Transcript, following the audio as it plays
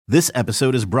This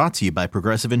episode is brought to you by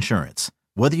Progressive Insurance.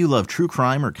 Whether you love true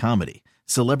crime or comedy,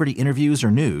 celebrity interviews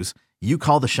or news, you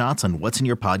call the shots on what's in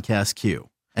your podcast queue.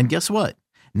 And guess what?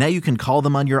 Now you can call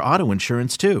them on your auto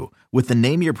insurance too with the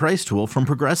Name Your Price tool from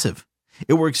Progressive.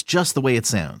 It works just the way it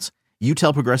sounds. You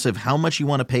tell Progressive how much you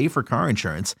want to pay for car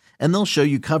insurance, and they'll show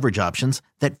you coverage options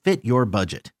that fit your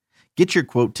budget. Get your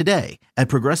quote today at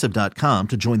Progressive.com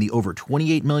to join the over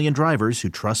 28 million drivers who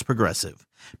trust Progressive.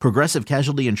 Progressive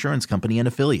Casualty Insurance Company and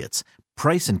Affiliates.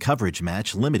 Price and coverage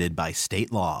match limited by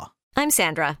state law. I'm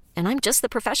Sandra, and I'm just the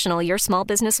professional your small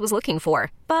business was looking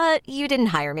for. But you didn't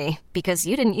hire me because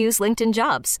you didn't use LinkedIn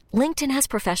Jobs. LinkedIn has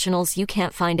professionals you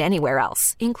can't find anywhere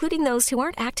else, including those who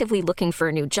aren't actively looking for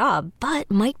a new job, but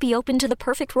might be open to the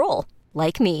perfect role,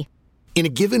 like me. In a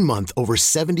given month, over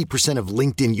 70% of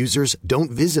LinkedIn users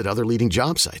don't visit other leading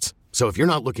job sites. So if you're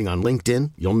not looking on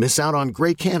LinkedIn, you'll miss out on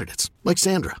great candidates like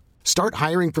Sandra. Start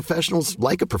hiring professionals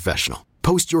like a professional.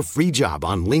 Post your free job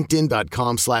on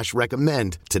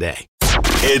linkedin.com/recommend today.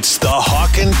 It's the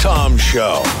Hawk and Tom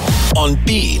Show on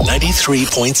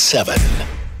B93.7.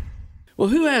 Well,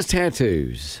 who has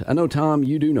tattoos? I know, Tom,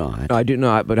 you do not. I do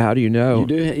not, but how do you know? You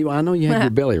do. I know you had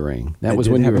your belly ring. That was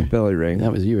when you were a belly ring.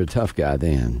 You were a tough guy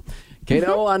then.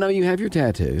 Kato, I know you have your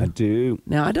tattoo. I do.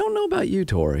 Now, I don't know about you,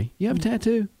 Tori. You have a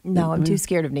tattoo? No, I'm too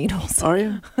scared of needles. Are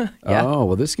you? Yeah. Oh,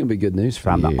 well, this is going to be good news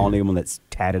for I'm you. the only one that's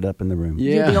tatted up in the room.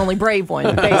 Yeah. You're the only brave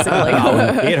one, basically.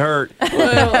 It hurt.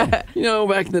 Well,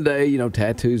 back in the day,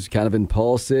 tattoos kind of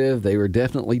impulsive. They were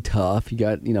definitely tough. You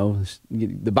got,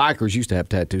 the bikers used to have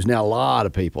tattoos. Now, a lot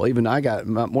of people, even I got,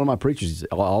 one of my preachers is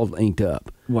all inked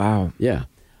up. Wow. Yeah.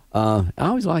 I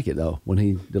always like it, though, when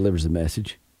he delivers the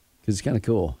message because it's kind of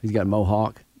cool. He's got a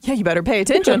mohawk. Yeah, you better pay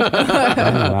attention.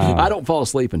 I don't fall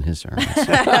asleep in his sermons.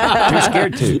 Too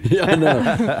scared to. Yeah, I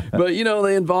know. But,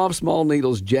 they involve small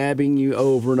needles jabbing you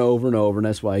over and over and over, and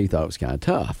that's why he thought it was kind of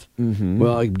tough. Mm-hmm.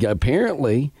 Well,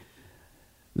 apparently,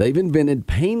 they've invented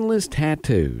painless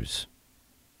tattoos.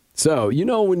 So,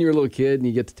 when you're a little kid and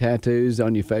you get the tattoos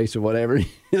on your face or whatever,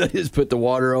 they just put the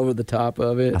water over the top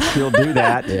of it. I still do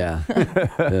that. Yeah.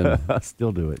 I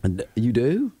still do it. And you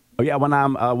do? Oh, yeah, when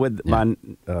I'm with my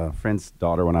friend's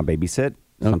daughter, when I babysit,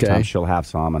 sometimes she'll have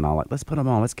some, and I'll let's put them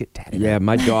on. Let's get tatted. Yeah,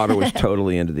 my daughter was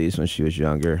totally into these when she was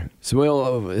younger.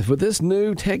 So, with this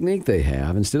new technique they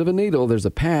have, instead of a needle, there's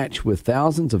a patch with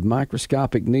thousands of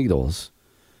microscopic needles,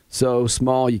 so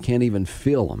small you can't even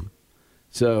feel them.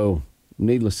 So,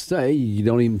 needless to say, you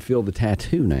don't even feel the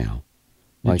tattoo now.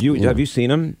 Have you seen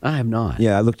them? I have not.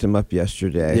 Yeah, I looked them up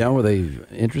yesterday. Yeah, were they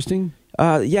interesting?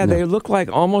 Yeah, No. they look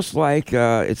almost like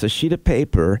it's a sheet of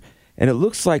paper, and it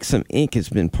looks like some ink has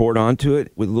been poured onto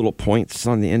it with little points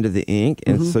on the end of the ink,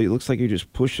 and so it looks like you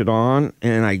just push it on,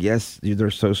 and I guess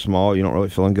they're so small you don't really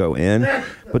feel them go in.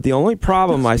 But the only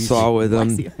problem I saw with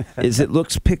them is it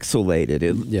looks pixelated.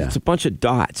 It's a bunch of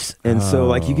dots, and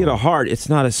so you get a heart. It's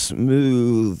not a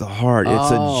smooth heart.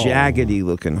 It's a jaggedy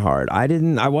looking heart. I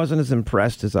wasn't as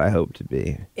impressed as I hoped to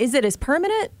be. Is it as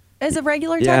permanent as a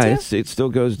regular tattoo? Yeah, it still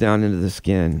goes down into the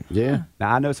skin. Yeah.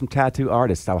 Now, I know some tattoo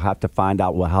artists. I'll have to find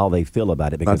out how they feel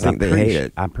about it. Because I think they hate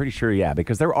it. I'm pretty sure,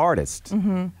 because they're artists.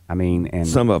 Mm-hmm. I mean, and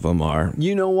Some of them are.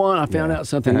 You know what? I found out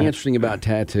something interesting about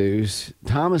tattoos.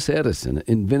 Thomas Edison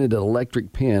invented an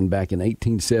electric pen back in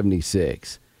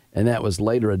 1876, and that was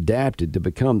later adapted to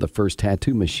become the first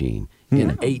tattoo machine.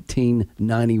 In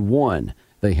 1891,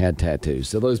 they had tattoos.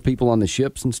 So those people on the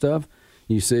ships and stuff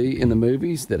you see in the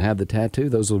movies that have the tattoo,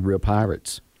 those are real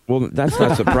pirates. Well, that's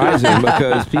not surprising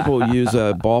because people use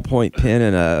a ballpoint pen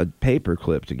and a paper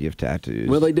clip to give tattoos.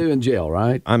 Well, they do in jail,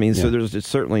 right? I mean, so it's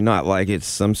certainly not like it's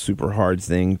some super hard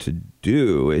thing to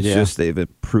do. It's just they've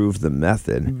improved the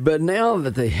method. But now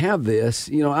that they have this,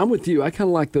 I'm with you. I kind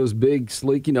of like those big,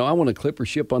 sleek, I want a clipper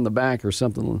ship on the back or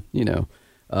something,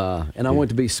 and I want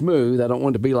it to be smooth. I don't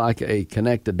want it to be like a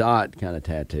connect-a-dot kind of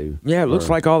tattoo. Yeah, it looks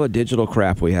like all the digital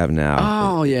crap we have now.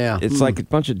 Oh, yeah. It's like a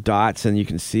bunch of dots, and you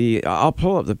can see. I'll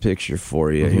pull up the picture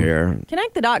for you here.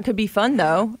 Connect the dot could be fun,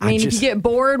 though. I mean, if you get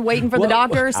bored waiting for the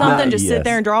doctor or something, just sit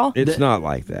there and draw. It's not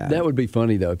like that. That would be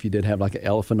funny, though, if you did have like an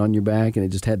elephant on your back and it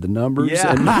just had the numbers.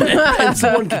 Yeah. And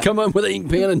someone could come up with an ink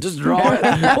pen and just draw it.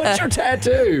 What's your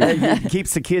tattoo? it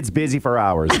keeps the kids busy for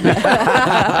hours.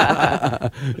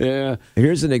 Yeah.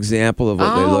 Here's an example of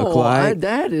what they look like.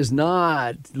 That does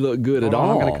not look good at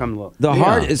all. I'm going to come look. The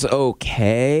heart is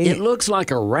okay. It looks like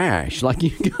a rash, like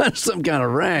you got some kind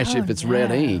of rash if it's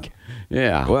red ink.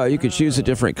 Yeah. Well, you could choose a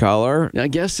different color. I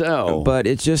guess so. But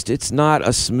it's not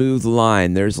a smooth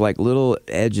line. There's like little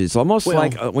edges, almost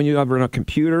like when you have on a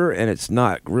computer and it's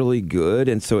not really good,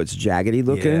 and so it's jaggedy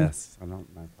looking. Yes.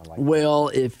 Well,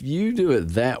 if you do it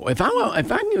that way, if I'm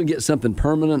going to get something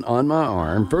permanent on my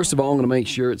arm, first of all, I'm going to make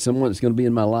sure it's someone that's going to be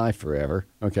in my life forever.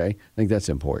 Okay, I think that's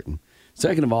important.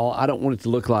 Second of all, I don't want it to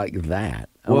look like that.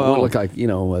 I want it to look like,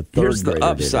 a third here's the grader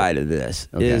upside of this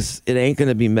is it ain't going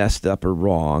to be messed up or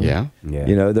wrong. Yeah.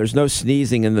 There's no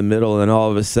sneezing in the middle, and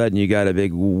all of a sudden you got a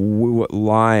big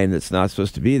line that's not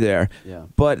supposed to be there. Yeah.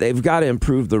 But they've got to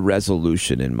improve the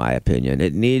resolution, in my opinion.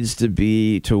 It needs to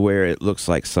be to where it looks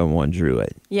like someone drew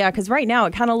it. Yeah, because right now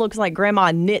it kind of looks like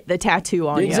Grandma knit the tattoo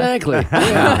on Exactly.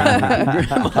 Yeah.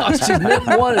 Grandma, she's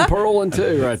knitting one and purling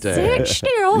two right there.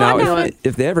 Still, Now,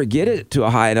 if they ever get it to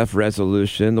a high enough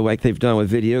resolution, the way they've done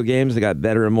with video games, they got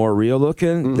better and more real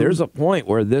looking. There's a point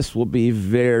where this will be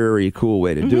very cool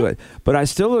way to do it. But I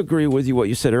still agree with you what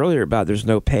you said earlier about there's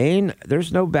no pain,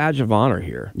 there's no badge of honor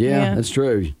here. Yeah, that's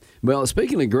true. Well,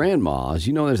 speaking of grandmas,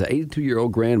 there's an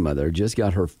 82-year-old grandmother just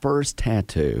got her first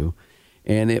tattoo,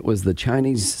 and it was the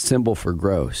Chinese symbol for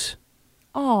gross.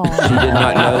 Oh, She did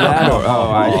not know that.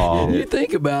 I did. You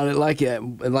think about it, like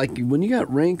when you got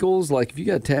wrinkles, like if you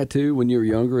got a tattoo when you were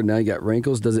younger and now you got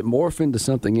wrinkles, does it morph into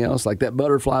something else? Like that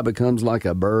butterfly becomes like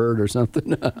a bird or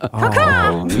something?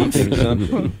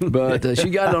 Something. But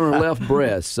she got it on her left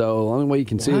breast, so the only way you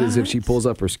can see it is if she pulls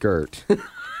up her skirt.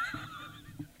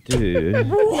 Dude,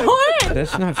 what?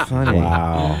 that's not funny.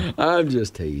 Wow. I'm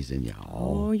just teasing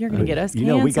y'all. Oh, you're going to get us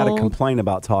canceled. We got to complain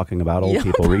about talking about old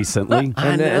people recently.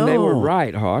 And they were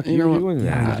right, Hawk. You're doing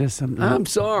that. I'm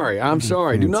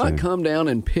sorry. Do not come down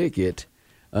and picket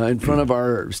in front of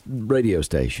our radio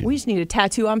station. We just need a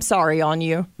tattoo, I'm sorry, on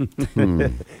you.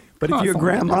 But if you're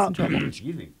grandma,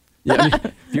 excuse me. Yeah,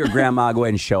 if you're a grandma, go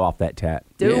ahead and show off that tat.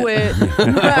 Do it.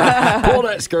 Pull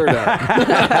that skirt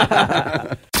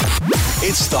up.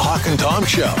 It's the Hawk and Tom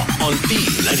Show on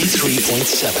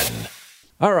B93.7.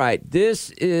 All right, this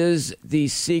is the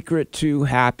secret to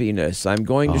happiness. I'm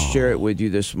going to share it with you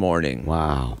this morning.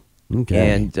 Wow.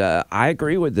 Okay. And I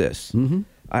agree with this. Mm-hmm.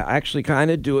 I actually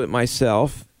kind of do it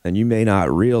myself, and you may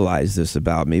not realize this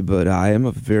about me, but I am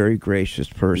a very gracious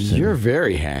person. You're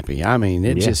very happy. I mean,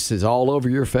 it just is all over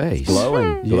your face.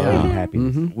 Glowing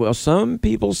happiness. Mm-hmm. Well, some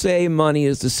people say money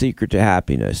is the secret to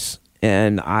happiness.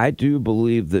 And I do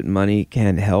believe that money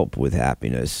can help with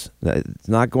happiness. It's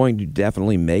not going to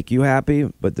definitely make you happy,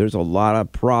 but there's a lot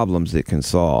of problems it can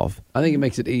solve. I think it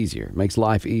makes it easier. It makes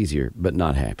life easier, but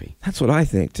not happy. That's what I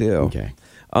think, too. Okay.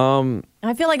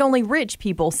 I feel like only rich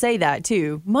people say that,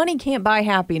 too. Money can't buy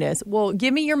happiness. Well,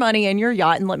 give me your money and your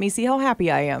yacht and let me see how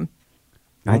happy I am.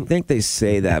 I think they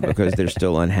say that because they're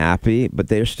still unhappy, but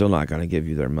they're still not going to give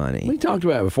you their money. We talked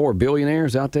about it before.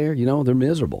 Billionaires out there, they're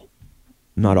miserable.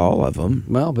 Not all of them.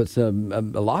 Well, but a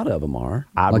lot of them are.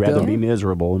 I'd rather be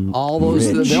miserable and all those.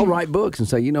 rich. They'll write books and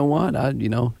say, you know what?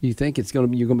 You think you're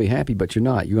going to be happy, but you're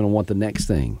not. You're going to want the next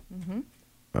thing. Mm-hmm.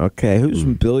 Okay, who's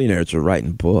billionaires are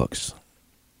writing books?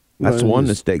 That's one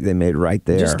mistake they made right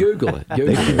there. Just Google it.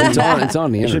 It's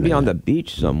on the internet. They should be on the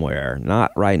beach somewhere,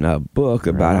 not writing a book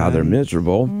about how they're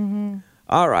miserable. Mm-hmm.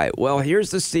 All right, well,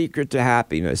 here's the secret to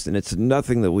happiness, and it's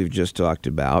nothing that we've just talked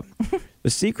about. The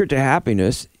secret to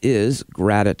happiness is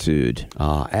gratitude.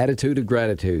 Attitude of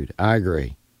gratitude. I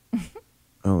agree.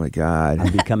 Oh, my God.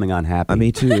 I'm becoming unhappy.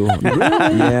 Me too. Really?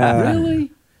 Yeah.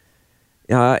 Really?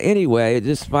 Anyway,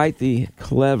 despite the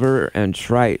clever and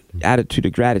trite attitude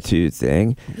of gratitude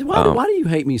thing. Why do you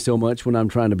hate me so much when I'm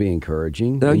trying to be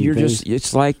encouraging? No,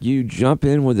 it's like you jump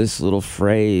in with this little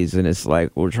phrase, and it's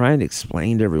like we're trying to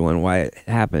explain to everyone why it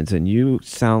happens, and you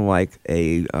sound like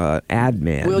a ad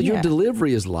man. Well, your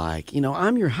delivery is like,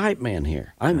 I'm your hype man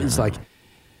here. It's like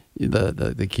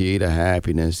the key to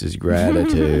happiness is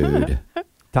gratitude.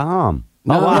 Tom.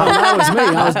 No, that was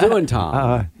me. I was doing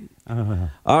Tom.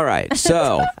 All right,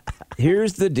 so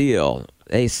here's the deal.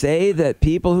 They say that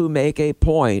people who make a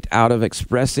point out of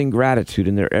expressing gratitude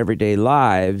in their everyday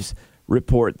lives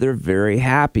report they're very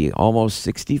happy, almost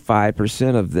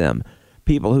 65% of them.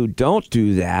 People who don't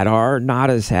do that are not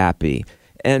as happy.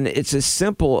 And it's as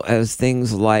simple as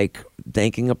things like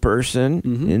thanking a person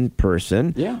in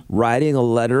person, writing a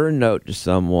letter or note to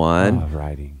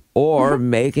someone, or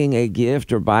making a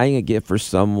gift or buying a gift for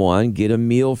someone, get a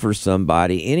meal for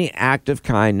somebody, any act of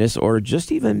kindness, or just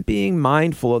even being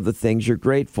mindful of the things you're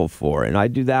grateful for. And I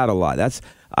do that a lot.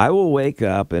 I will wake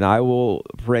up and I will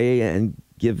pray and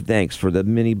give thanks for the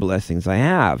many blessings I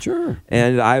have. Sure.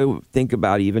 And I think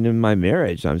about even in my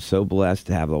marriage, I'm so blessed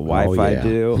to have the wife I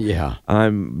do. Yeah.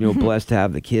 I'm blessed to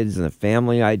have the kids and the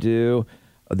family I do.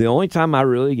 The only time I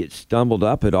really get stumbled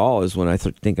up at all is when I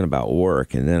start thinking about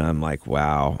work, and then I'm like,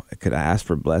 wow, could I ask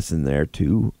for blessing there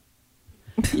too?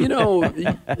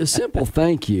 A simple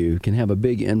thank you can have a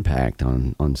big impact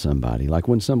on somebody. Like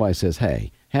when somebody says,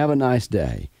 hey, have a nice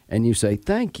day, and you say,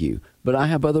 thank you, but I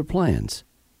have other plans.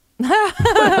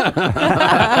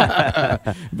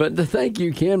 But the thank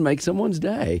you can make someone's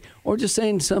day, or just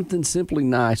saying something simply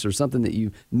nice or something that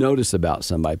you notice about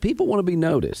somebody. People want to be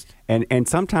noticed. And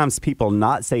sometimes people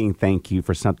not saying thank you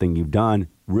for something you've done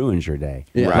ruins your day.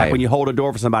 Yeah. Like Right. when you hold a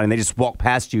door for somebody and they just walk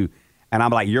past you, and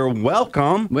I'm like, you're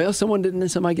welcome. Well,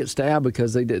 somebody get stabbed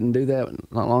because they didn't do that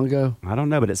not long ago? I don't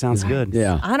know, but it sounds good.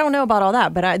 Yeah. I don't know about all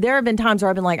that, but there have been times where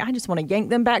I've been like, I just want to yank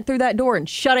them back through that door and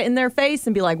shut it in their face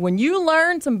and be like, when you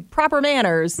learn some proper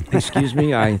manners, Excuse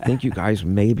me, I think you guys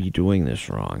may be doing this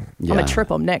wrong. I'm going to trip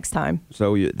them next time.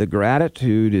 So the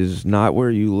gratitude is not where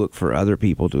you look for other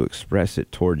people to express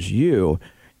it towards you.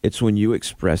 It's when you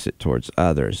express it towards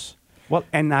others. Well,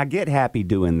 and I get happy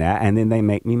doing that, and then they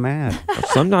make me mad.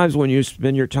 Sometimes when you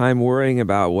spend your time worrying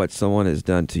about what someone has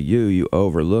done to you, you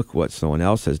overlook what someone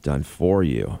else has done for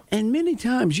you. And many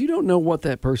times you don't know what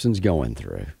that person's going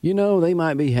through. You know, they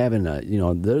might be having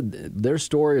their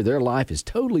story or their life is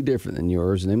totally different than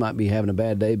yours, and they might be having a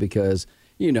bad day because,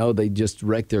 they just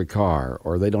wrecked their car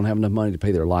or they don't have enough money to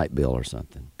pay their light bill or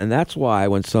something. And that's why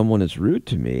when someone is rude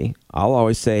to me, I'll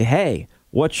always say, hey,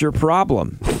 what's your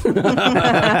problem?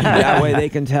 That way they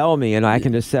can tell me and I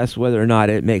can assess whether or not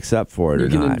it makes up for it You or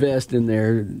can not. invest in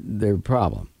their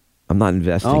problem. I'm not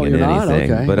investing Oh, in you're not?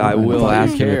 anything, Okay. but I I will thought you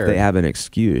ask them if cared. they have an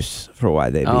excuse for why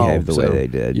they behave the way so they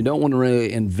did. You don't want to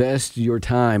really invest your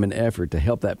time and effort to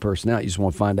help that person out. You just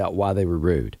want to find out why they were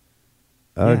rude.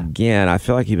 Again, I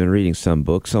feel like you've been reading some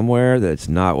book somewhere that's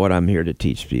not what I'm here to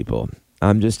teach people.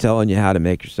 I'm just telling you how to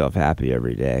make yourself happy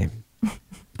every day.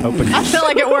 I feel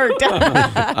like it worked.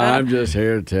 I'm just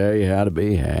here to tell you how to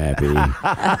be happy.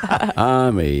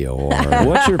 I'm Eeyore.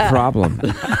 What's your problem?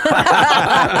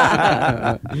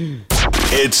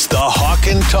 It's the Hawk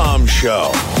and Tom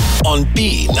Show on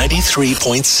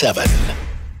B93.7.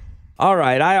 All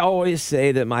right, I always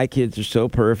say that my kids are so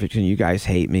perfect and you guys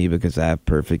hate me because I have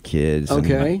perfect kids.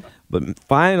 Okay. But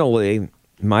finally,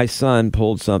 my son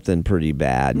pulled something pretty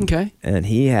bad. Okay. And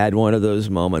he had one of those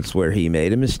moments where he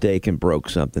made a mistake and broke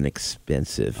something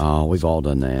expensive. Oh, we've all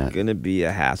done that. Going to be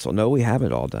a hassle. No, we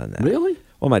haven't all done that. Really?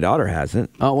 Well, my daughter hasn't.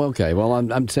 Oh, okay. Well,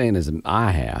 I'm saying as I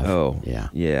have. Oh, yeah.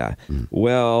 Yeah.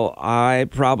 Well, I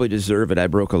probably deserve it. I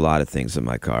broke a lot of things in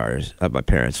my cars, my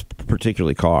parents,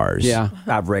 particularly cars. Yeah.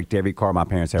 I've wrecked every car my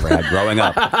parents ever had growing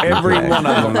up. Every one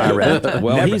of them I wrecked.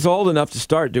 Well, he's old enough to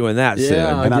start doing that soon.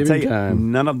 Yeah. And I'll give tell him you,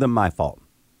 time. none of them my fault.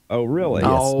 Oh, really?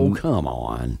 Oh, come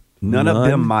on. None of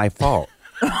them my fault.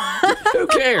 Who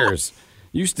cares?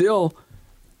 You still.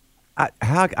 I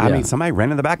Yeah. mean, somebody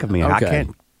ran in the back of me. I Okay.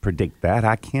 can't predict that.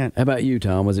 I can't How about you,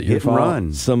 Tom? Was it your hit and fault?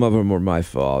 run. Some of them were my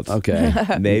fault. Okay.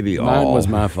 Maybe Mine all. was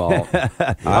my fault.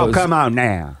 Oh, come on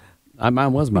now.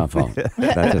 Mine was my fault.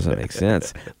 That doesn't make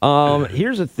sense.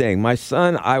 Here's the thing. My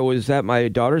son, I was at my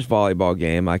daughter's volleyball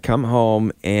game. I come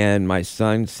home and my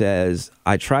son says,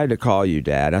 I tried to call you,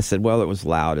 Dad. I said, well, it was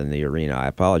loud in the arena. I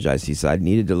apologize. He said, I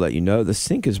needed to let you know the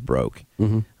sink is broke.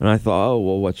 And I thought, oh,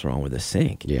 well, what's wrong with the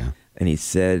sink? Yeah. And he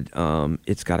said,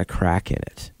 it's got a crack in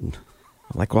it.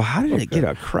 I'm like, well, how did it get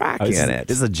a crack in it?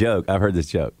 This is a joke. I've heard this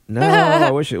joke. No,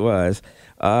 I wish it was.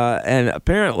 And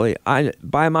apparently,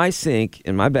 by my sink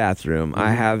in my bathroom,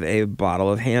 I have a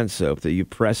bottle of hand soap that you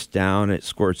press down, it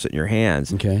squirts it in your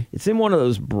hands. Okay. It's in one of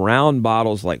those brown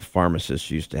bottles like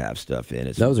pharmacists used to have stuff in.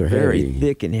 It's Those are very heavy.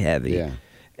 thick and heavy. Yeah.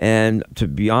 And to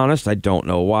be honest, I don't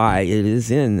know why it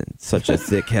is in such a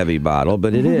thick, heavy bottle,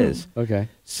 but it is. Okay.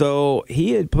 So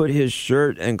he had put his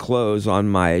shirt and clothes on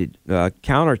my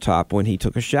countertop when he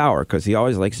took a shower because he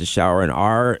always likes to shower in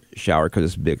our shower because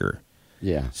it's bigger.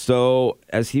 Yeah. So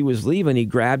as he was leaving, he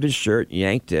grabbed his shirt,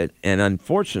 yanked it, and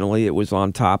unfortunately it was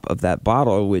on top of that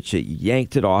bottle, which it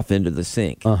yanked it off into the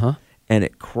sink. Uh-huh. And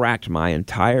it cracked my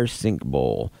entire sink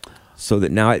bowl so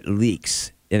that now it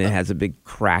leaks and it has a big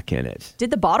crack in it.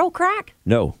 Did the bottle crack?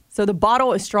 No. So the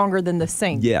bottle is stronger than the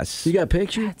sink. Yes. You got a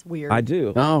picture? That's weird. I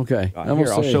do. Oh, okay.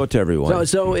 Here, I'll show it to everyone.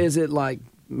 So is it like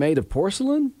made of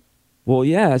porcelain? Well,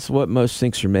 yeah, that's what most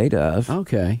sinks are made of.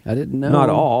 Okay. I didn't know. Not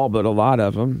all, but a lot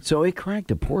of them. So it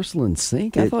cracked a porcelain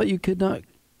sink? I thought you could not,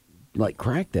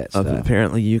 crack that stuff.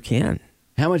 Apparently you can.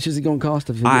 How much is it going to cost?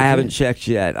 I haven't checked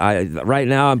yet. Right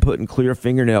now I'm putting clear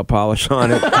fingernail polish on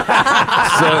it so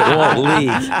it won't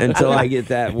leak until I get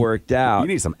that worked out. You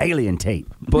need some alien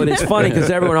tape. But it's funny because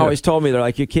everyone always told me, they're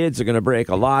like, your kids are going to break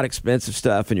a lot of expensive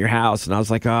stuff in your house. And I was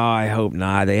like, oh, I hope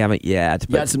not. They haven't yet.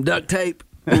 Got some duct tape?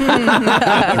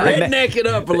 Redneck it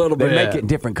up a little bit. They make it in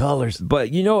different colors.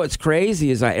 But you know what's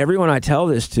crazy is everyone I tell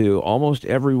this to, almost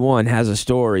everyone has a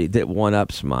story that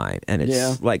one-ups mine. And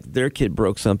it's like their kid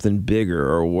broke something bigger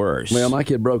or worse. Well, my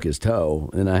kid broke his toe,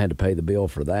 and I had to pay the bill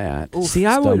for that. See,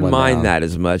 I wouldn't mind that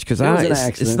as much because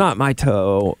it's not my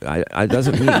toe. I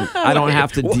doesn't mean I don't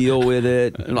have to deal with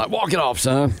it. I'm like, walk it off,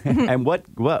 son. And what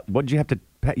did you have to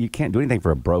pay? You can't do anything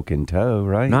for a broken toe,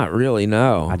 right? Not really,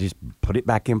 no. I just put it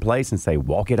back in place and say,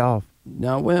 walk it off.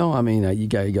 No, well, I mean, you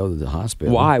got to go to the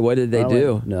hospital. Why? What did they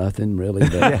do? Nothing, really.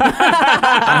 But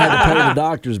I had to pay the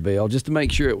doctor's bill just to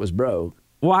make sure it was broke.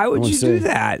 Why would you do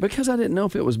that? Because I didn't know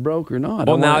if it was broke or not.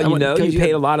 Well, now you know. You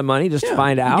paid a lot of money just to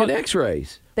find out. You get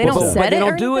x-rays. They don't set but they it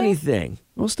don't or do anything? anything.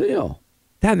 Well, still.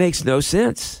 That makes no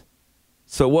sense.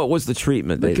 So what was the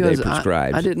treatment they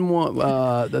prescribed? I didn't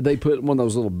want, they put one of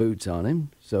those little boots on him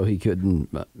so he couldn't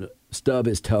stub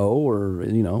his toe or,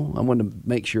 I wanted to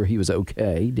make sure he was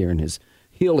okay during his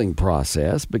healing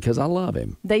process because I love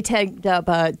him. They taped up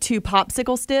 2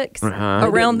 popsicle sticks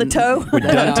around the toe. With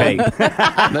duct tape.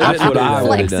 That's what I would have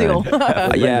Flex seal.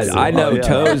 done. Yeah, I know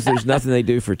toes. There's nothing they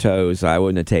do for toes. I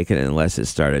wouldn't have taken it unless it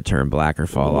started to turn black or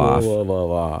fall off.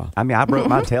 I mean, I broke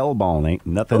my tailbone. Ain't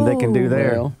nothing they can do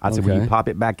there. Well, I said, will you pop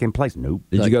it back in place? Nope.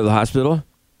 Did you go to the hospital?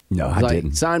 No, I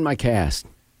didn't. Sign my cast.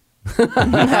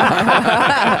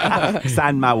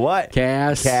 Sign my what?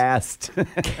 Cast.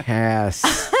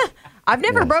 I've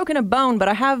never broken a bone, but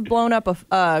I have blown up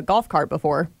a golf cart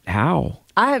before. How?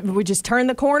 We just turned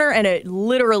the corner and it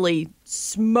literally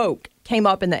smoke came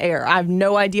up in the air. I have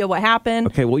no idea what happened.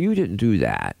 Okay, well, you didn't do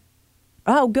that.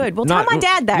 Oh, good. Well, tell my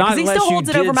dad that because he still holds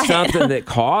it over my head. Not unless you did something that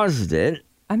caused it.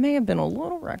 I may have been a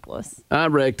little reckless. I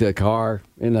wrecked a car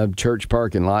in a church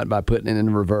parking lot by putting it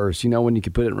in reverse. You know, when you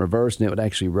could put it in reverse and it would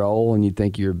actually roll and you'd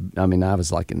think I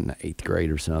was like in the 8th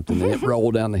grade or something. And it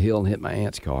rolled down the hill and hit my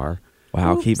aunt's car.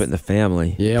 Wow, keep it in the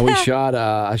family. Yeah,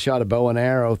 I shot a bow and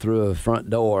arrow through a front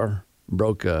door,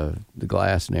 broke the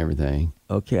glass and everything.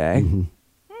 Okay. Mm-hmm.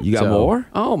 You got more?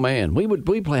 Oh, man.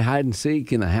 We play hide and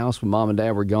seek in the house when Mom and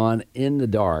Dad were gone in the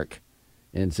dark.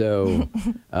 And so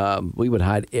we would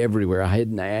hide everywhere. I hid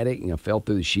in the attic and I fell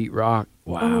through the sheetrock.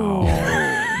 Wow.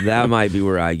 That might be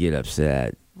where I get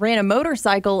upset. Ran a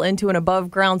motorcycle into an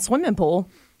above-ground swimming pool.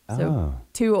 So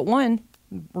 2 at 1.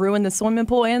 Ruined the swimming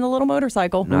pool and the little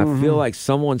motorcycle. And I feel like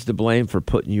someone's to blame for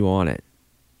putting you on it.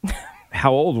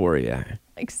 How old were you?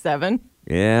 Like 7.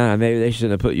 Yeah, maybe they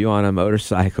shouldn't have put you on a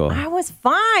motorcycle. I was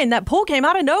fine. That pool came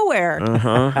out of nowhere.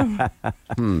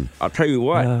 I'll tell you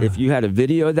what, if you had a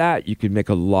video of that, you could make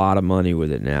a lot of money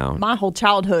with it now. My whole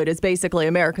childhood is basically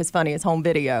America's Funniest Home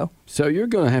Video. So you're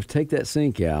going to have to take that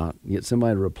sink out, get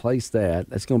somebody to replace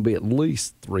that. That's going to be at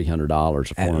least $300 or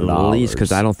 $400. At least,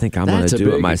 because I don't think I'm going to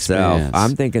do it myself. Expense.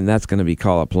 I'm thinking that's going to be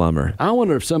call a plumber. I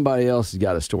wonder if somebody else has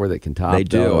got a story that can top They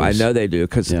do. those. I know they do,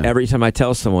 because every time I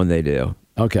tell someone, they do.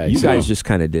 Okay. You guys just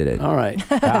kind of did it. All right.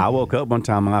 I woke up one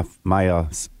time, my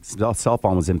cell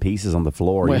phone was in pieces on the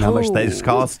floor. You know how much they just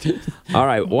cost? All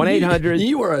right, 1-800.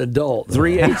 You were an adult.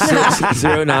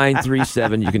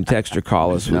 386-0937. You can text or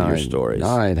call us with your stories.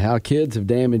 All right. How kids have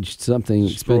damaged something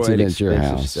expensive at your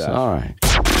house. Stuff. All right.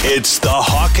 It's the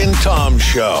Hawk and Tom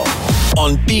Show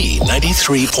on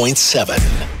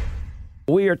B93.7.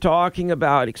 We are talking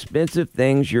about expensive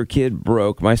things your kid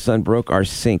broke. My son broke our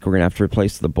sink. We're going to have to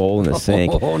replace the bowl in the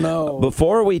sink. Oh, no.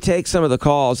 Before we take some of the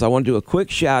calls, I want to do a quick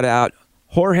shout out.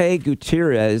 Jorge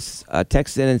Gutierrez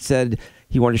texted in and said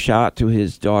he wanted to shout out to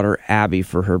his daughter, Abby,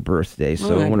 for her birthday.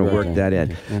 So I want to work that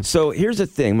in. Yeah. So here's the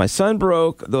thing. My son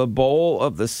broke the bowl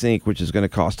of the sink, which is going to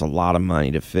cost a lot of money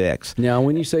to fix. Now,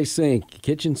 when you say sink,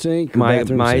 kitchen sink or my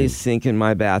bathroom sink in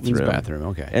my bathroom. It's bathroom,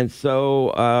 okay. And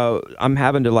so I'm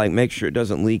having to make sure it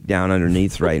doesn't leak down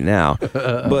underneath right now.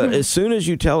 But as soon as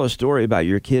you tell a story about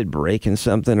your kid breaking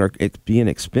something or it being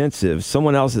expensive,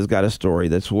 someone else has got a story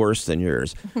that's worse than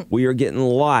yours. We are getting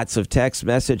lots of text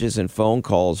messages and phone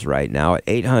calls right now at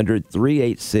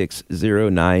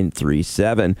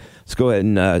 800-386-0937. Let's go ahead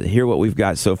and hear what we've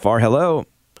got so far. Hello.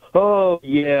 Oh,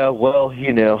 yeah, well,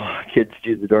 kids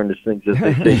do the darndest things, as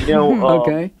they say.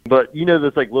 Okay. But,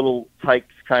 those little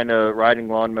Tykes kind of riding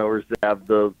lawnmowers that have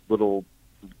the little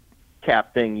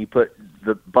cap thing. You put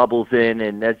the bubbles in,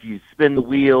 and as you spin the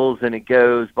wheels and it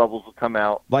goes, bubbles will come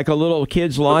out. Like a little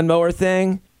kid's lawnmower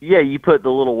thing? Yeah, you put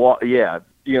the little,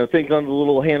 things on the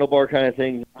little handlebar kind of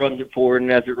thing, runs it forward,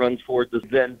 and as it runs forward,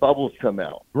 then bubbles come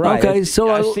out. Right. Okay, so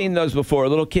I've seen those before.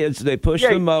 Little kids, they push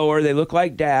the mower, they look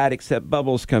like Dad, except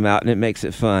bubbles come out, and it makes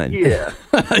it fun. Yeah.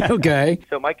 Okay.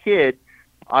 So my kid,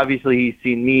 obviously he's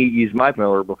seen me use my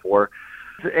mower before,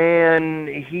 and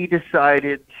he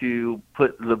decided to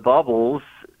put the bubbles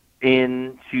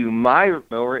into my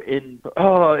mower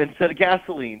instead of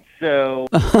gasoline. So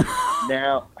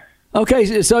now.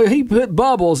 Okay, so he put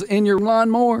bubbles in your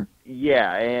lawnmower?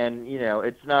 Yeah, and,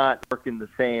 it's not working the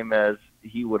same as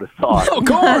he would have thought. Of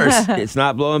course. It's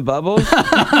not blowing bubbles?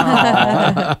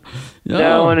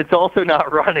 No, and it's also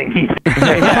not running.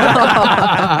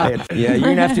 Yeah, you're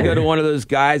going to have to go to one of those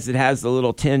guys that has the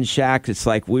little tin shack. It's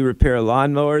like, we repair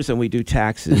lawnmowers and we do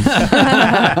taxes.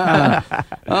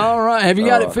 All right. Have you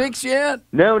got it fixed yet?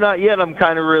 No, not yet. I'm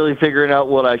kind of really figuring out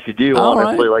what I should do,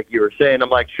 honestly, like you were saying. I'm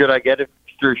like, should I get it fixed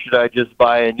or should I just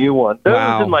buy a new one? Those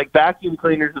Wow. and like vacuum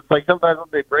cleaners, it's like sometimes when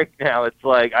they break now, it's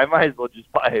like I might as well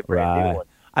just buy a brand new one.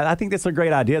 I think that's a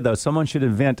great idea, though. Someone should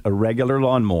invent a regular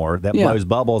lawnmower that blows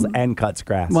bubbles and cuts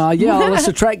grass. Well, yeah, let's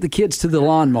attract the kids to the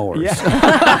lawnmowers. Yeah.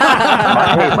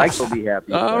 Hey, Mike will be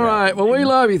happy. All right. Well, we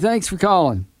love you. Thanks for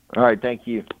calling. All right. Thank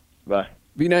you. Bye.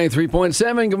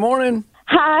 B93.7, good morning.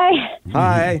 Hi.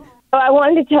 Hi. So I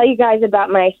wanted to tell you guys about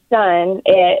my son.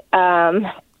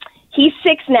 He's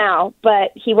 6 now,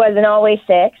 but he wasn't always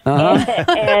 6.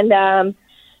 And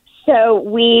so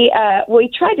we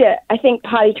tried to, I think,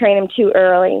 potty train him too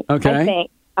early. Okay.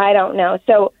 I don't know.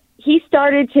 So he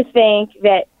started to think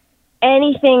that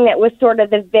anything that was sort of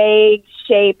the vague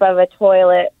shape of a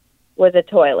toilet was a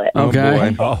toilet.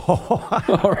 Okay. Oh.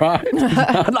 All right.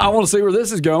 I want to see where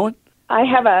this is going. I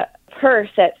have a purse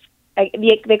that's,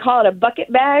 they call it a bucket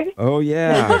bag. Oh,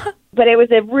 yeah. But it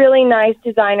was a really nice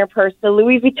designer purse, the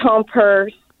Louis Vuitton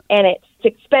purse, and it's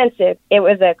expensive. It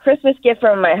was a Christmas gift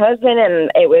from my husband, and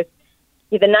it was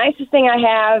the nicest thing I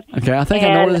have. Okay, I think I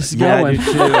know where this is going. I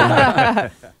do too.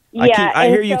 I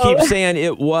hear you keep saying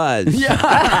it was.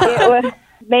 Yeah. It was,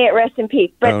 may it rest in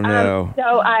peace. But, oh, no.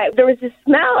 So there was this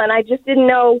smell, and I just didn't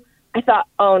know. I thought,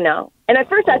 oh, no. And at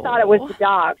first I thought it was the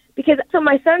dogs. Because so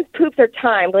my son's poops are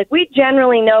timed. Like, we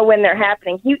generally know when they're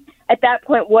happening. He, at that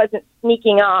point, wasn't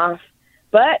sneaking off.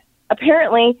 But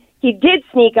apparently he did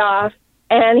sneak off,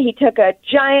 and he took a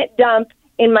giant dump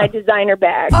in my designer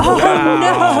bag.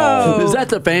 Oh, no. Is that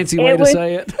the fancy way to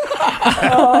say it?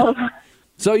 Oh.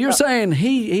 So you're saying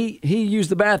he used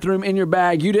the bathroom in your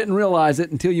bag. You didn't realize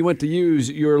it until you went to use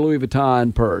your Louis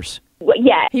Vuitton purse. Well,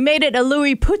 yeah. He made it a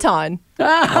Louis Vuitton. You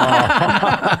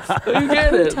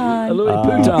get it? A Louis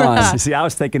Vuitton. See, I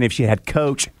was thinking if she had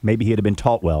Coach, maybe he'd have been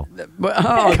taught well.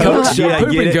 Coach,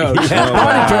 pooping coach.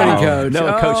 Potty training coach.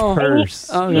 No, a Coach purse.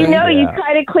 You know, you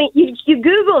try to clean. You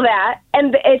Google that,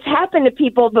 and it's happened to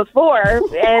people before,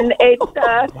 and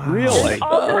it's Really?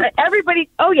 Everybody.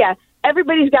 Oh yeah.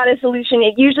 Everybody's got a solution.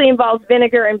 It usually involves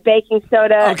vinegar and baking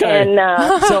soda. Okay. And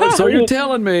so you're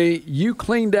telling me you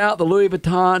cleaned out the Louis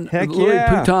Vuitton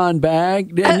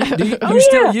bag? Do you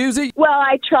still use it? Well,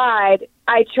 I tried,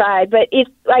 but it's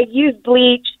I used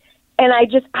bleach, and I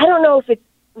don't know if it's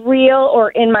real or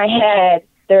in my head.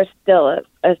 There's still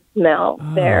a smell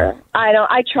there.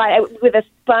 I try with a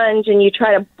sponge, and you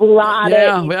try to blot it.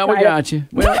 Yeah, well, we got you.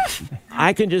 Well,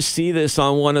 I can just see this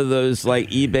on one of those like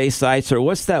eBay sites, or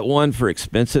what's that one for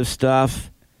expensive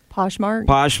stuff? Poshmark.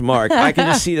 Poshmark. I can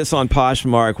just see this on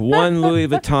Poshmark. One Louis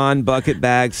Vuitton bucket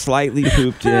bag, slightly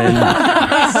pooped in.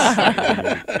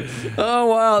 Oh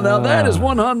wow! Now that is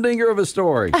one humdinger of a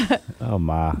story. Oh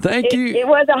my! Thank you. It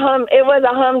was a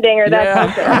humdinger.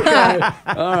 That's for sure. Okay.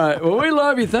 All right. Well, we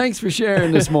love you. Thanks for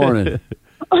sharing this morning.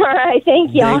 All right.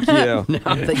 Thank y'all. Thank you.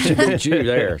 I think she beat you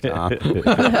there, Tom.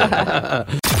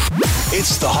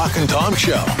 It's the Hawk and Tom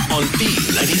Show on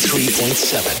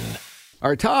B93.7.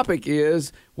 Our topic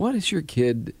is, what has your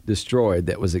kid destroyed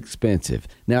that was expensive?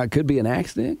 Now, it could be an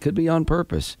accident, could be on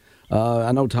purpose.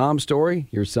 I know Tom's story.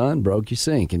 Your son broke your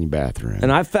sink in your bathroom.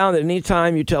 And I've found that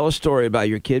anytime you tell a story about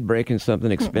your kid breaking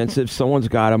something expensive, someone's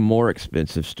got a more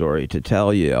expensive story to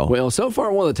tell you. Well, so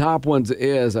far, one of the top ones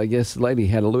is, I guess the lady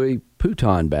had a Louis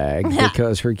Vuitton bag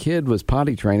because her kid was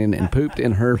potty training and pooped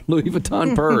in her Louis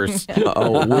Vuitton purse.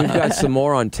 Oh, we've got some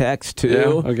more on text,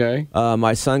 too. Yeah, okay.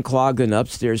 My son clogged an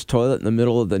upstairs toilet in the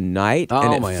middle of the night,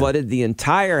 and it flooded the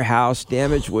entire house.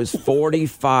 Damage was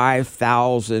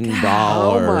 $45,000.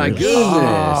 Oh, my goodness.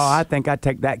 Oh, I think I'd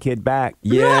take that kid back.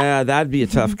 Yeah, that'd be a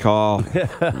tough call.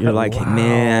 You're like,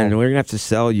 man, we're going to have to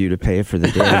sell you to pay for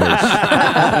the damage.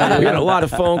 We got a lot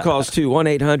of phone calls, too.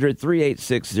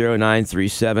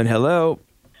 1-800-386-0937. Hello.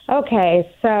 Okay,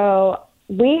 so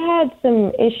we had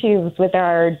some issues with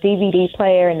our DVD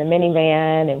player in the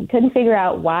minivan, and we couldn't figure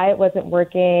out why it wasn't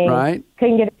working. Right.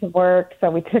 Couldn't get it to work,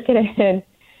 so we took it in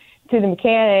to the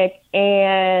mechanic,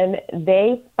 and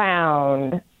they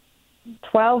found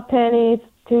 12 pennies,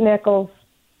 2 nickels,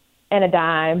 and a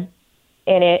dime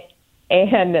in it.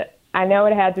 And I know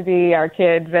it had to be our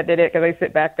kids that did it because they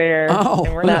sit back there. Oh.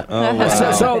 And we're not.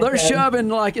 So they're shoving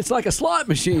like it's like a slot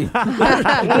machine.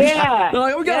 Yeah. They're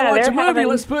like, we got to watch a movie.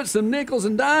 Let's put some nickels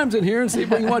and dimes in here and see if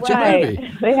we can watch a movie.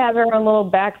 They have their own little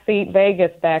backseat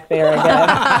Vegas back there, I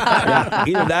guess.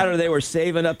 Either that or they were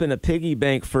saving up in a piggy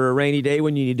bank for a rainy day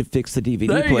when you need to fix the DVD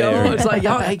there player. You go. It's like,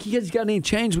 hey, kids, got any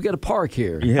change? We got to park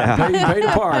here. Yeah. Pay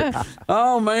to park.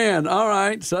 Oh, man. All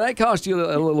right. So that cost you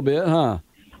a little bit, huh?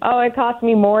 Oh, it cost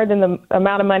me more than the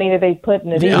amount of money that they put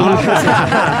in the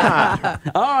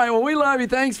DVD. All right. Well, we love you.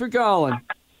 Thanks for calling.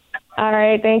 All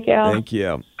right. Thank you. Thank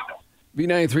you.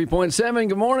 B93.7,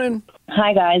 good morning.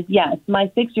 Hi, guys. Yes,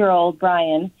 my 6-year-old,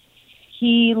 Brian,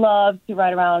 he loves to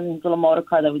ride around in his little motor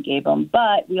car that we gave him.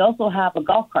 But we also have a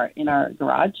golf cart in our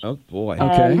garage. Oh, boy.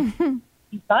 Okay.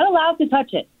 He's not allowed to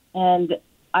touch it. And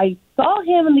I saw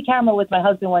him in the camera with my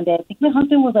husband one day. I think my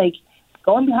husband was like,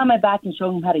 going behind my back and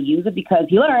showing him how to use it because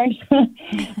he learned.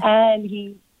 And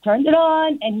he turned it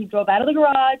on, and he drove out of the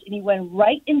garage, and he went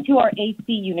right into our AC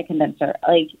unit condenser,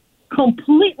 like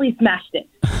completely smashed it.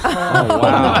 Oh,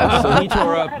 wow. So he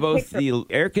tore up both the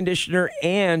air conditioner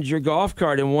and your golf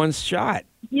cart in one shot.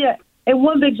 Yeah, in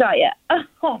one big shot, yeah.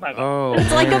 Oh, my God. Oh,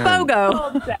 It's like a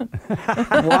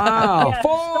BOGO. Wow. Yeah.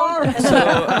 4.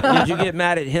 So did you get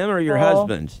mad at him or your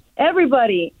husband?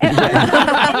 Everybody. At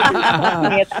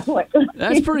that point.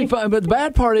 That's pretty fun. But the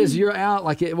bad part is you're out.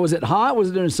 Like, was it hot? Was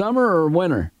it during summer or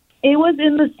winter? It was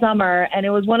in the summer, and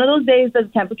it was one of those days that the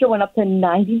temperature went up to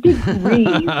 90 degrees.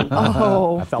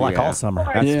 Oh. I felt like all summer.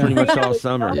 That's pretty much all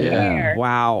summer. Yeah.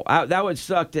 Wow. That would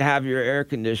suck to have your air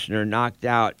conditioner knocked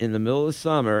out in the middle of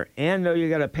summer and know you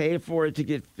got to pay for it to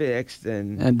get fixed.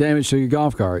 And damage to your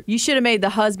golf cart. You should have made the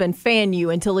husband fan you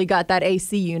until he got that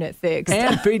AC unit fixed.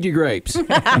 And feed you grapes. All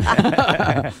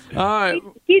right.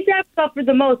 He suffered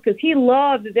the most because he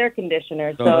loves his air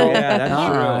conditioner. So. Oh, yeah, that's All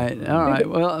true. right. All right.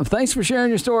 Well, thanks for sharing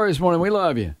your story this morning. We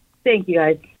love you. Thank you,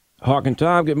 guys. Hawk and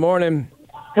Tom, good morning.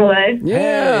 Hello.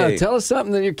 Yeah. Hey. Tell us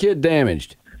something that your kid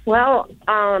damaged. Well,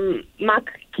 my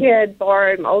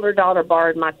older daughter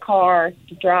borrowed my car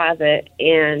to drive it,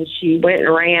 and she went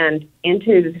and ran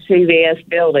into the CVS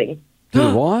building.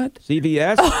 To what?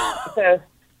 CVS? So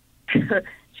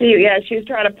she was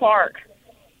trying to park.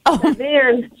 And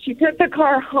then she took the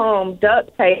car home,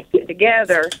 duct taped it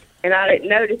together, and I didn't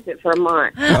notice it for a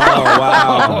month. Oh,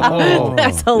 wow.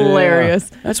 That's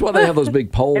hilarious. Yeah. That's why they have those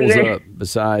big poles then- up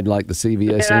beside, like, the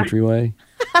CVS Yeah. entryway.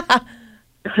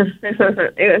 It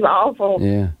was awful.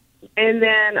 Yeah. And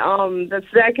then the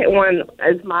second one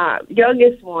is my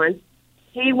youngest one.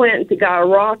 He went and got a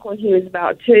rock when he was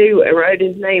about 2 and wrote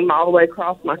his name all the way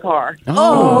across my car.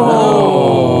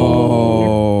 Oh,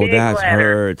 Big that letter.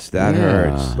 hurts. That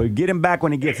hurts. But get him back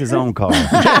when he gets his own car.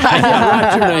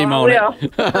 Write your name on it. Well,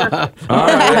 All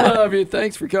right. I love you.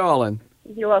 Thanks for calling.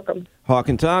 you're welcome. Hawk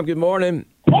and Tom, good morning.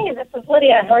 Hey, this is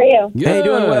Lydia. How are you? Hey,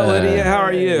 doing well, Lydia. How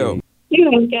are you?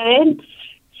 Doing good.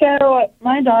 So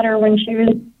my daughter, when she was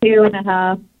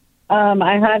 2.5,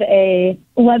 I had a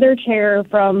leather chair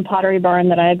from Pottery Barn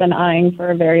that I had been eyeing for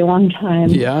a very long time.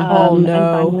 Yeah. Oh,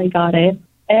 no. And finally got it.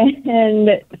 And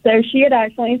so she had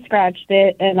actually scratched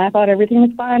it, and I thought everything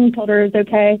was fine, told her it was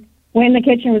okay. Went in the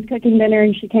kitchen, was cooking dinner,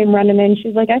 and she came running in.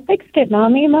 She's like, I fixed it,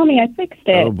 Mommy, I fixed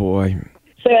it. Oh, boy.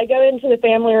 So I go into the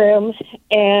family room,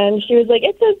 and she was like,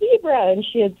 it's a zebra, and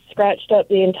she had scratched up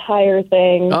the entire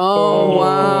thing. Oh,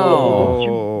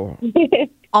 wow. Oh.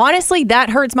 Honestly, that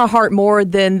hurts my heart more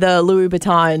than the Louis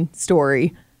Vuitton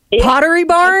story. Pottery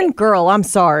Barn? Girl, I'm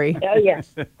sorry. Oh, yeah.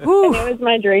 And it was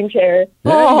my dream chair.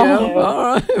 There you go.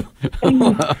 All right.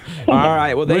 All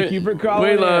right. Well, thank you for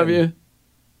calling. We love in. you.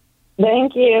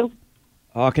 Thank you.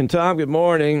 Hawk and Tom, good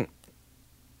morning.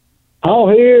 Oh,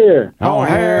 here. Oh,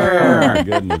 here. My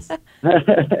goodness. Hey,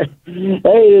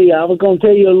 I was going to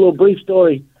tell you a little brief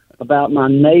story about my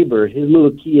neighbor. His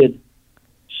little kid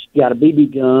got a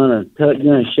BB gun, a tug gun,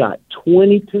 and shot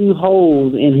 22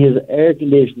 holes in his air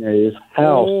conditioner at his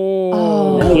house.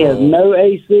 Oh. And he has no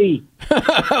AC.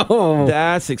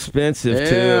 That's expensive,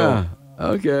 Yeah.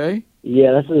 Okay.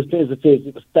 Yeah, that's an expensive fix.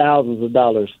 It was thousands of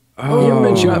dollars. You ever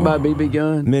been shot by a BB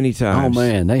gun? Many times. Oh,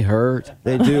 man, they hurt.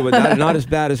 They do, but not as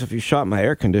bad as if you shot my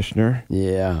air conditioner.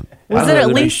 Yeah. Was I'd it at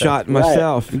rather be least shot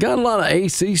myself? You got a lot of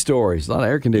AC stories, a lot of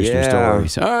air conditioner Yeah.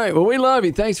 stories. All right. Well, we love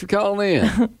you. Thanks for calling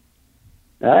in.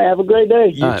 All right, have a great day.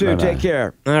 You All right, too. bye-bye. Take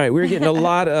care. All right, we're getting a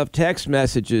lot of text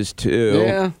messages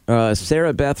too. Yeah.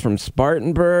 Sarah Beth from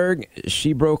Spartanburg.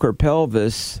 She broke her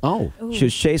pelvis. Oh. She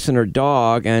was chasing her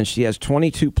dog, and she has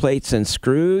 22 plates and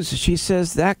screws. She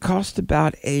says that cost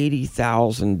about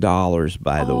 $80,000.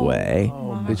 By the way,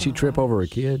 Did she trip over a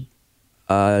kid?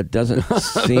 Doesn't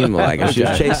seem like it.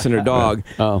 She's chasing her dog.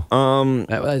 Oh,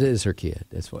 that is her kid.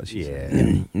 That's what she said.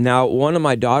 Yeah. Now, one of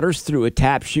my daughters threw a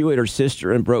tap shoe at her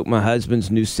sister and broke my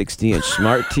husband's new 60-inch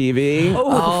smart TV.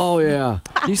 Oh yeah.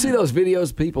 You see those videos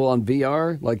of people on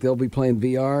VR? Like they'll be playing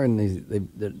VR and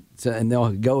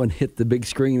they'll go and hit the big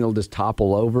screen. They'll just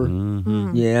topple over.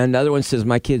 Mm-hmm. Yeah. Another one says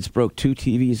my kids broke 2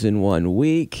 TVs in 1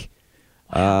 week.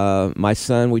 My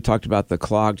son, we talked about the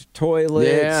clogged toilets.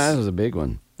 Yeah, that was a big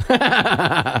one.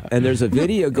 And there's a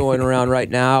video going around right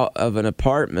now of an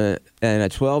apartment and a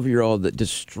 12-year-old that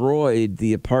destroyed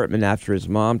the apartment after his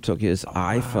mom took his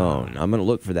iPhone. I'm going to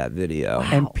look for that video.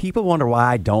 And people wonder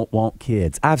why I don't want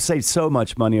kids. I've saved so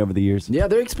much money over the years. Yeah,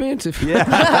 they're expensive.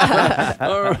 Yeah.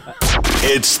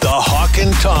 It's the Hawk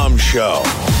and Tom Show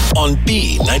on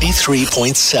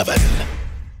B93.7.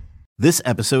 This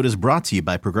episode is brought to you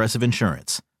by Progressive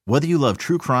Insurance. Whether you love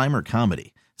true crime or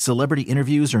comedy, celebrity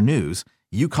interviews or news,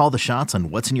 you call the shots on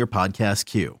what's in your podcast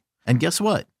queue. And guess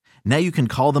what? Now you can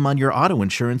call them on your auto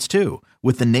insurance too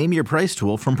with the Name Your Price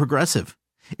tool from Progressive.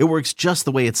 It works just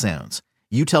the way it sounds.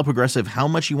 You tell Progressive how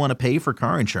much you want to pay for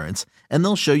car insurance, and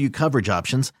they'll show you coverage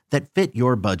options that fit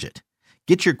your budget.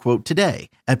 Get your quote today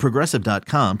at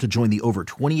Progressive.com to join the over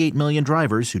 28 million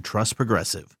drivers who trust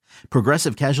Progressive.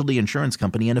 Progressive Casualty Insurance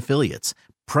Company and Affiliates.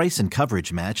 Price and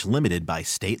coverage match limited by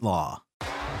state law.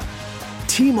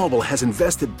 T-Mobile has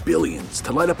invested billions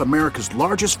to light up America's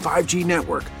largest 5G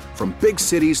network, from big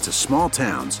cities to small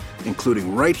towns,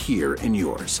 including right here in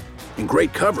yours. And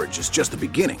great coverage is just the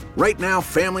beginning. Right now,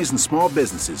 families and small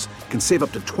businesses can save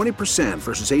up to 20%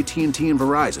 versus AT&T and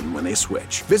Verizon when they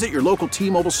switch. Visit your local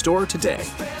T-Mobile store today.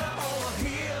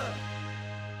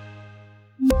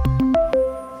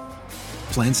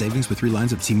 Plan savings with 3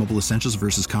 lines of T-Mobile Essentials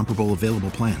versus comparable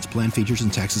available plans. Plan features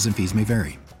and taxes and fees may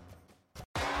vary.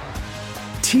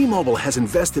 T-Mobile has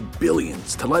invested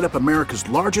billions to light up America's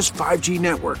largest 5G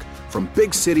network, from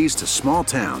big cities to small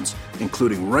towns,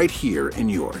 including right here in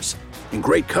yours. And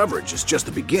great coverage is just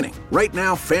the beginning. Right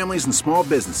now, families and small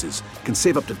businesses can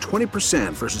save up to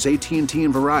 20% versus AT&T and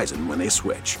Verizon when they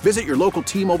switch. Visit your local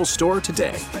T-Mobile store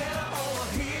today.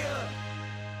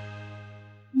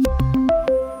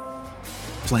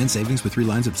 Plan savings with 3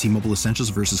 lines of T-Mobile Essentials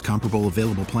versus comparable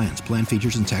available plans. Plan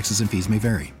features and taxes and fees may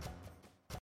vary.